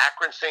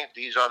Akron St.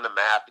 B's on the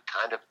map. It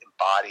kind of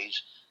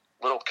embodies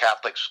little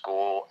Catholic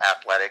school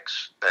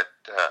athletics that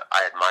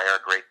I admire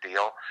a great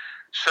deal.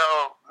 So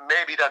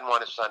maybe he doesn't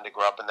want his son to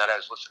grow up in that. I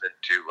was listening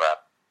to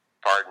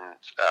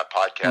Pardon's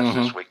podcast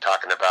this week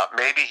talking about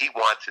maybe he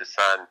wants his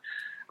son,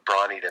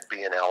 Bronny, to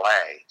be in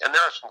L.A. And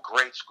there are some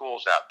great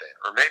schools out there.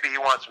 Or maybe he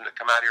wants him to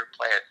come out here and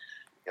play at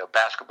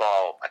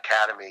Basketball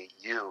Academy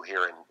U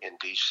here in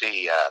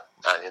D.C.,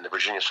 in the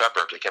Virginia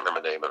suburbs. I can't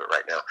remember the name of it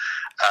right now,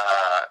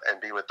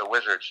 and be with the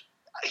Wizards.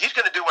 He's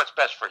going to do what's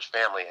best for his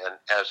family, and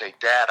as a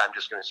dad, I'm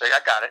just going to say, I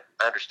got it.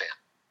 I understand.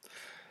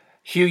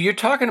 Hugh, you're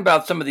talking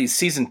about some of these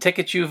season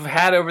tickets you've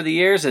had over the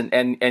years,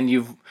 and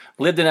you've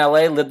lived in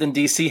L.A., lived in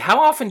D.C. How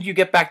often do you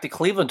get back to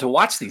Cleveland to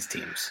watch these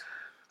teams?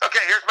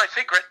 Okay, here's my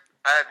secret.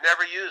 I've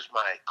never used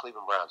my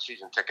Cleveland Browns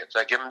season tickets.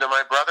 I give them to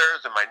my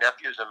brothers and my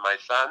nephews and my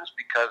sons,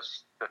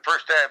 because the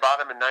first day I bought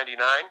them in '99,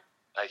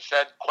 I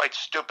said quite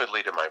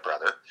stupidly to my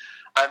brother,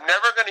 I'm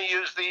never going to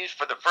use these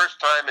for the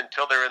first time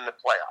until they're in the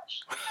playoffs.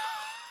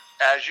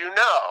 As you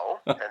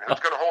know, and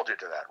who's going to hold you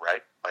to that,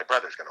 right? My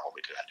brother's going to hold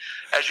me to that.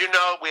 As you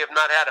know, we have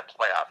not had a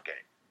playoff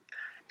game.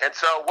 And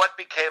so what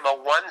became a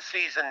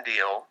one-season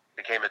deal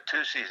became a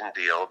two-season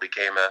deal,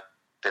 became a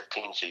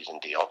 15-season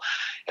deal.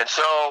 And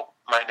so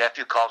my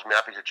nephew calls me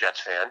up. He's a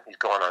Jets fan.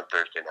 He's going on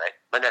Thursday night.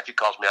 My nephew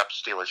calls me up,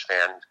 Steelers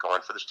fan. He's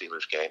going for the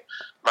Steelers game.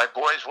 My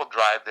boys will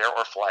drive there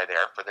or fly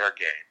there for their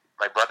game.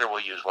 My brother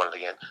will use one of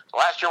the games.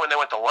 Last year when they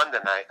went to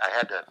London, I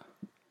had to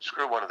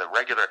screw one of the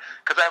regular,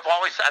 because I've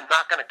always said I'm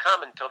not going to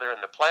come until they're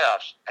in the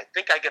playoffs. I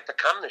think I get to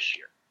come this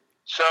year.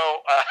 So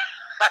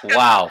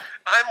wow.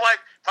 I'm like,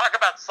 talk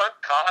about sunk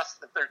costs.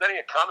 If there's any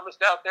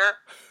economist out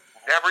there,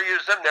 never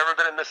used them, never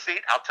been in the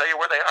seat. I'll tell you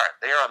where they are.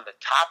 They are on the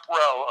top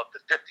row of the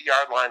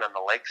 50-yard line on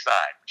the lake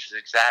side, which is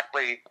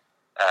exactly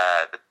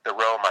the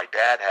row my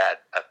dad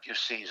had a few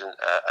sections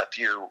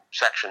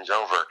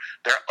over.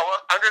 They're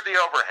under the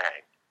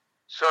overhang,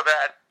 so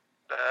that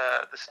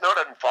the snow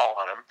doesn't fall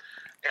on them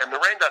and the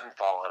rain doesn't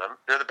fall on them.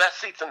 They're the best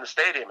seats in the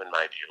stadium, in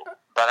my view.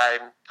 But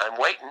I'm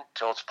waiting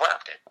till it's a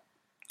playoff game.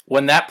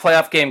 When that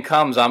playoff game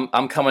comes,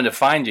 I'm coming to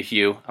find you,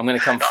 Hugh. I'm going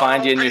to come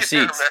find you in your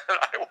seats.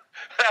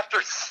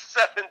 After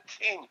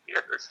 17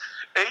 years,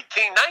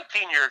 18,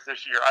 19 years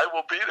this year, I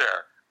will be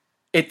there.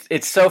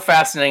 It's so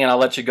fascinating, and I'll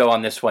let you go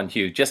on this one,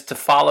 Hugh. Just to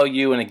follow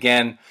you, and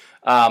again,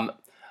 on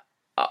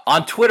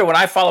Twitter, when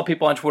I follow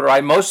people on Twitter,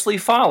 I mostly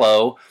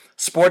follow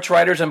sports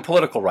writers and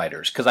political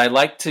writers, because I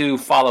like to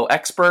follow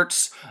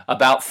experts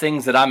about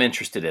things that I'm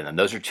interested in, and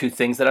those are two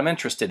things that I'm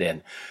interested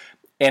in.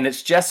 And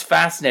it's just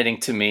fascinating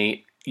to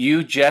me.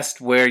 You just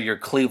wear your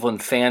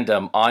Cleveland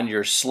fandom on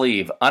your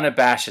sleeve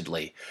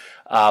unabashedly.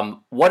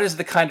 What is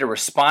the kind of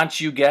response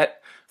you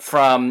get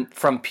from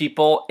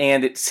people?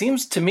 And it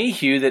seems to me,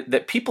 Hugh,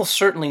 that people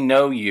certainly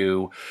know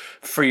you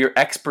for your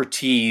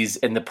expertise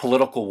in the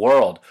political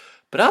world.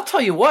 But I'll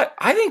tell you what,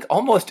 I think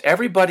almost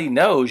everybody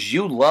knows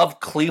you love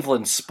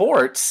Cleveland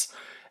sports.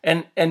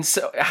 And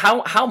so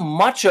how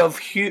much of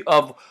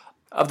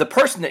of the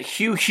person that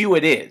Hugh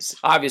Hewitt is.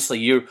 Obviously,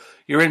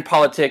 you're in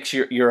politics.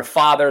 You're a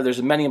father.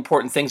 There's many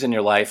important things in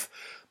your life,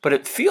 but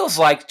it feels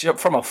like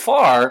from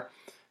afar,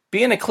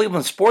 being a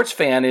Cleveland sports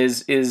fan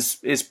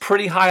is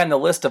pretty high on the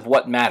list of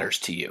what matters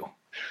to you.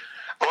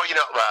 Well,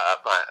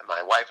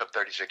 my wife of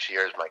 36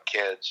 years, my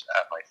kids,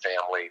 my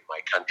family,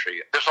 my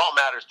country, this all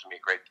matters to me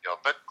a great deal.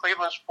 But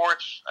Cleveland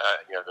sports,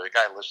 the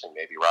guy listening,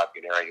 maybe Rob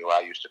Gennari, who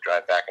I used to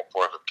drive back and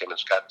forth with Kim and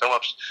Scott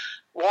Phillips,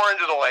 Warren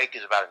to the Lake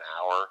is about an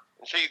hour.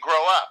 And so you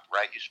grow up,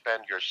 right? You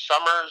spend your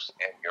summers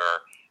and your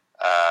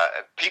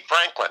Pete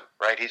Franklin,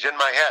 right? He's in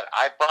my head.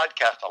 I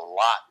broadcast a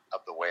lot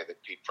of the way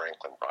that Pete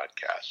Franklin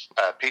broadcasts.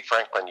 Pete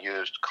Franklin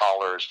used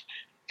callers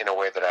in a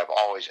way that I've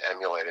always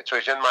emulated. So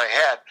he's in my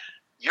head.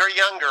 You're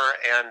younger,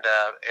 and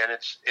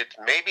it's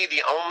maybe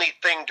the only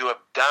thing to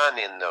have done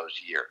in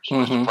those years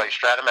was to play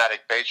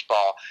Stratomatic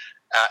baseball,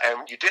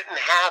 and you didn't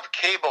have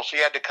cable, so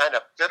you had to kind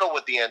of fiddle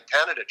with the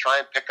antenna to try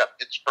and pick up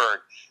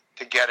Pittsburgh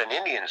to get an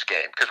Indians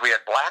game because we had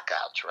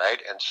blackouts, right?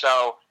 And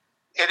so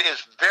it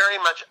is very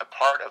much a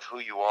part of who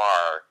you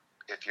are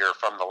if you're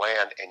from the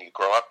land and you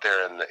grow up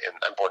there.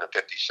 I'm born in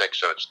 '56,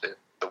 so it's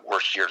the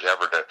worst years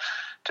ever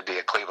to be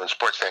a Cleveland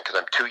sports fan because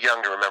I'm too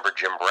young to remember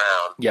Jim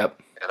Brown.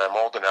 Yep. And I'm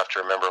old enough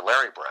to remember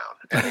Larry Brown,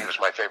 and he was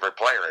my favorite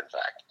player, in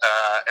fact.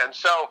 And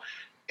so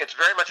it's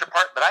very much a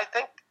part, but I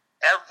think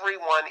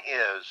everyone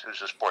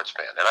who's a sports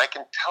fan. And I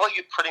can tell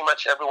you pretty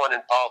much everyone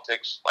in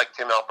politics, like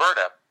Tim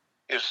Alberta,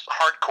 is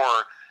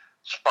hardcore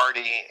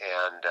Sparty,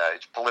 and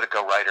he's a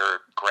Politico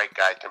writer, great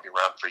guy, can be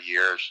around for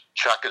years.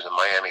 Chuck is a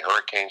Miami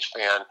Hurricanes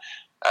fan.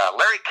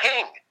 Larry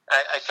King,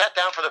 I sat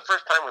down for the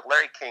first time with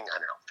Larry King, I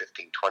don't know,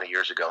 15, 20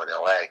 years ago in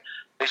L.A.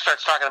 He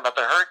starts talking about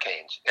the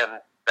Hurricanes,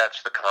 and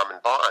that's the common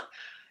bond.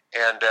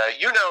 And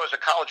as a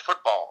college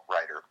football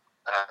writer,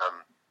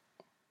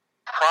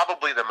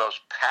 probably the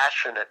most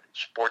passionate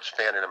sports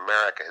fan in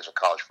America is a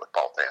college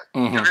football fan.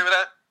 Mm-hmm. You agree with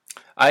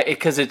that?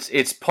 Because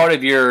it's part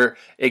of your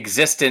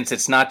existence.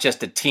 It's not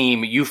just a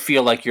team. You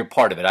feel like you're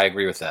part of it. I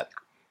agree with that.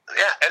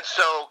 Yeah, and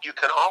so you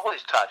can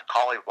always touch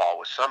colley-ball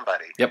with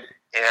somebody. Yep.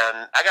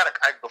 And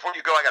before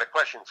you go, I got a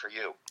question for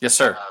you. Yes,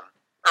 sir.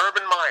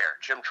 Urban Meyer,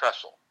 Jim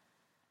Tressel.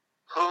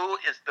 Who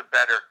is the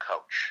better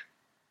coach?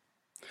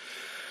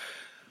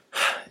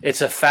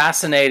 It's a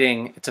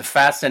fascinating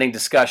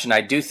discussion.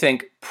 I do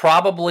think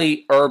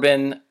probably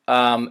Urban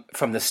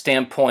from the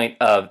standpoint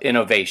of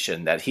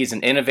innovation, that he's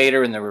an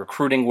innovator in the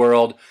recruiting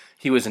world.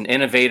 He was an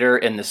innovator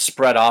in the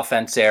spread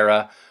offense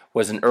era,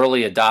 was an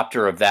early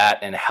adopter of that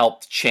and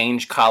helped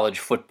change college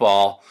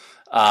football.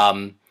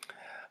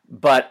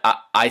 But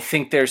I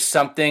think there's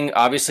something,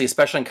 obviously,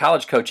 especially in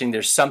college coaching,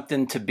 there's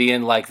something to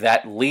being like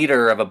that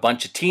leader of a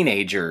bunch of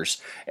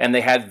teenagers. And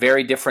they had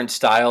very different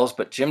styles,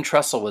 but Jim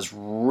Tressel was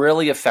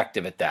really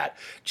effective at that.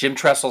 Jim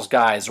Tressel's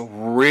guys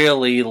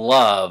really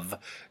love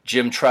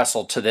Jim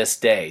Tressel to this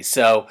day.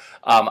 So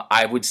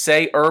I would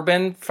say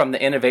Urban from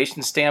the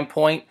innovation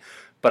standpoint,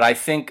 but I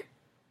think,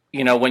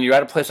 when you're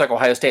at a place like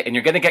Ohio State and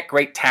you're going to get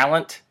great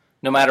talent,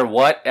 no matter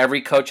what,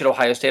 every coach at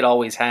Ohio State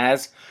always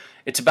has.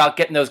 It's about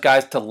getting those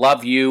guys to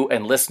love you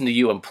and listen to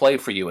you and play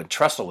for you, and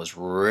Tressel was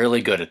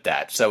really good at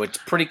that. So it's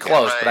pretty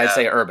close, but I'd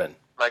say Urban.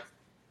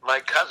 My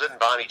cousin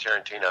Bonnie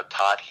Tarantino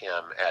taught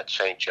him at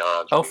St.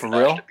 John's. Oh, for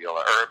real?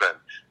 Urban.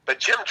 But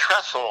Jim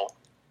Tressel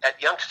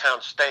at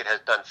Youngstown State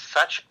has done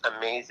such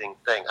amazing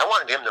things. I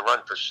wanted him to run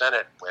for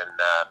Senate when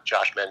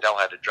Josh Mandel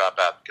had to drop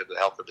out because of the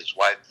health of his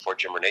wife before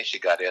Jim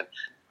Renacci got in.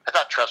 I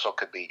thought Tressel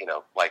could be,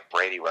 like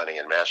Brady running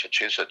in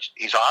Massachusetts.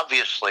 He's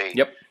obviously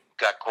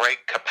got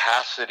great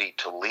capacity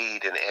to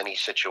lead in any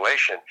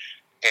situation.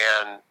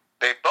 And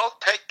they both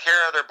take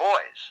care of their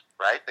boys,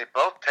 right? They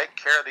both take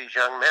care of these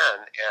young men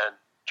and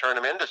turn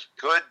them into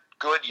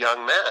good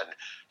young men.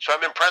 So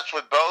I'm impressed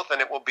with both, and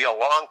it will be a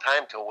long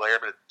time till we're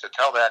able to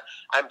tell that.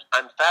 I'm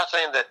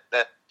fascinated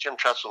that Jim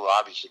Tressel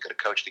obviously could have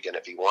coached again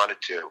if he wanted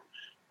to.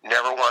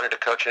 Never wanted to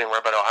coach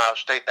anywhere but Ohio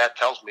State. That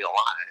tells me a lot.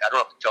 I don't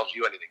know if it tells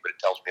you anything, but it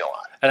tells me a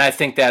lot. And I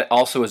think that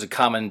also is a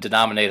common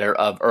denominator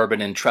of Urban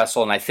and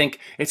Tressel. And I think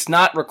it's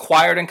not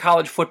required in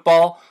college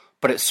football,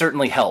 but it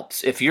certainly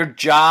helps. If your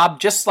job,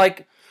 just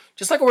like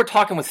what we're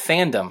talking with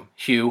fandom,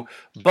 Hugh,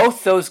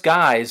 both those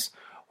guys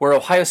were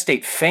Ohio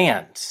State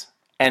fans,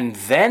 and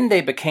then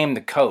they became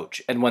the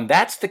coach. And when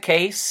that's the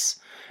case,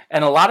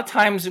 and a lot of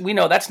times we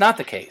know that's not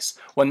the case.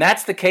 When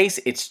that's the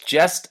case, it's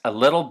just a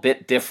little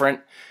bit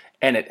different.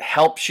 And it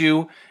helps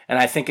you, and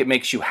I think it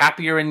makes you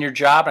happier in your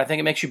job, and I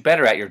think it makes you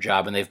better at your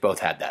job, and they've both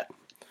had that.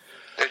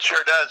 It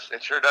sure does.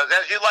 It sure does.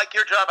 As you like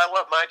your job, I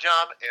love my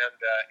job, and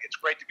it's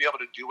great to be able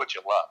to do what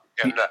you love.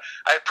 And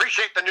I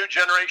appreciate the new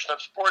generation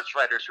of sports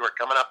writers who are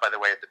coming up, by the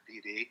way, at the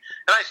PD.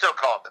 And I still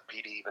call it the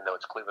PD, even though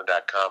it's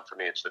Cleveland.com. For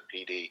me, it's the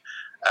PD.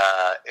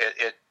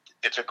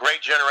 It's a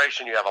great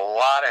generation. You have a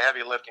lot of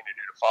heavy lifting to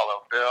do to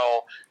follow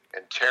Bill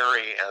and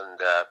Terry,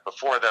 and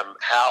before them,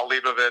 Hal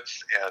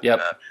Leibovitz, and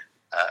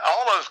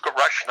all those,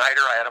 Rush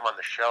Schneider, I had him on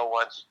the show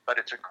once, but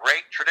it's a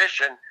great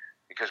tradition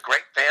because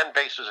great fan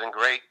bases and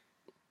great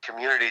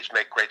communities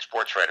make great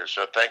sports writers.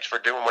 So thanks for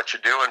doing what you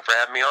do and for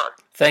having me on.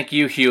 Thank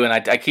you, Hugh. And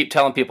I keep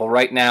telling people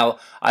right now,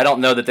 I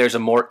don't know that there's a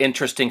more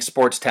interesting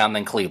sports town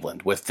than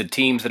Cleveland. With the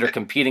teams that are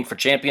competing for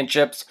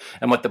championships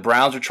and what the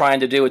Browns are trying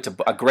to do, it's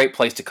a great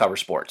place to cover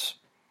sports.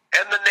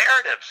 And the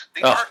narratives,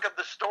 the arc of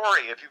the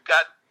story, if you've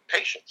got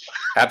patience.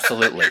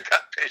 Absolutely.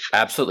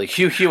 Absolutely.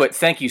 Hugh Hewitt,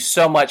 thank you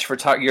so much for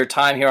your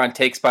time here on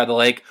Takes by the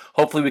Lake.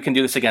 Hopefully we can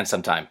do this again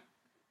sometime.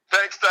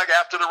 Thanks, Doug.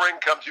 After the ring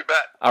comes, you bet.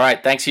 All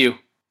right. Thanks, Hugh.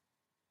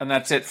 And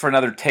that's it for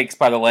another Takes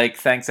by the Lake.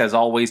 Thanks, as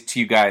always, to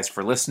you guys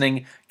for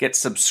listening. Get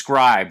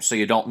subscribed so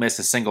you don't miss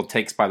a single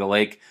Takes by the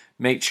Lake.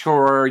 Make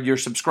sure you're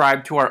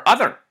subscribed to our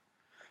other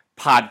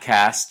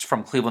podcasts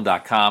from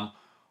Cleveland.com.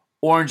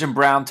 Orange and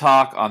Brown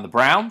Talk on the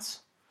Browns.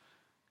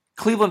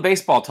 Cleveland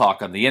Baseball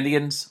Talk on the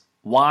Indians.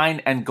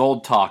 Wine and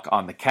Gold Talk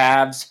on the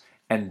Cavs.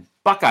 And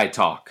Buckeye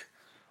Talk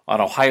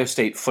on Ohio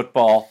State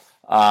football.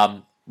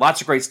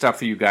 Lots of great stuff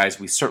for you guys.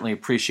 We certainly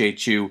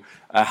appreciate you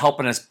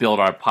helping us build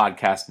our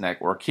podcast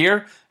network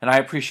here. And I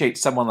appreciate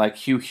someone like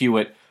Hugh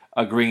Hewitt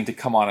agreeing to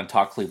come on and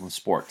talk Cleveland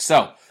sports.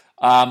 So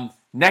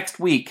next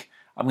week,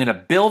 I'm going to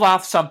build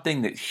off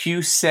something that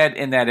Hugh said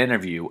in that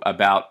interview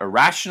about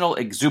irrational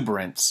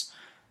exuberance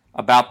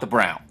about the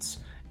Browns.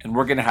 And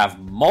we're going to have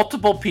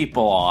multiple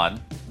people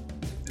on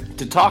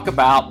to talk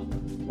about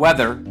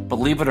whether,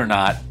 believe it or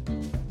not,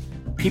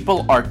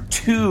 people are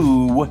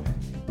too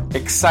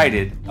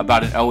excited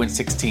about an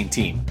 0-16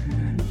 team.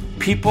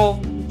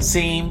 People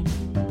seem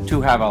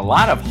to have a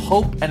lot of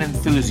hope and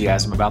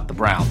enthusiasm about the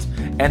Browns,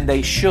 and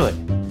they should.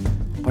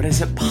 But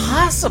is it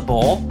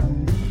possible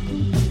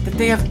that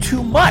they have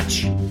too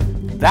much?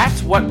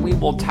 That's what we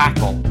will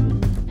tackle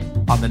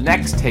on the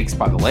next Takes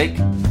by the Lake.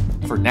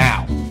 For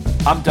now,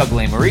 I'm Doug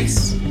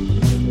Lesmerises,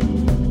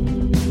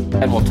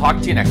 and we'll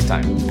talk to you next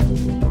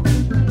time.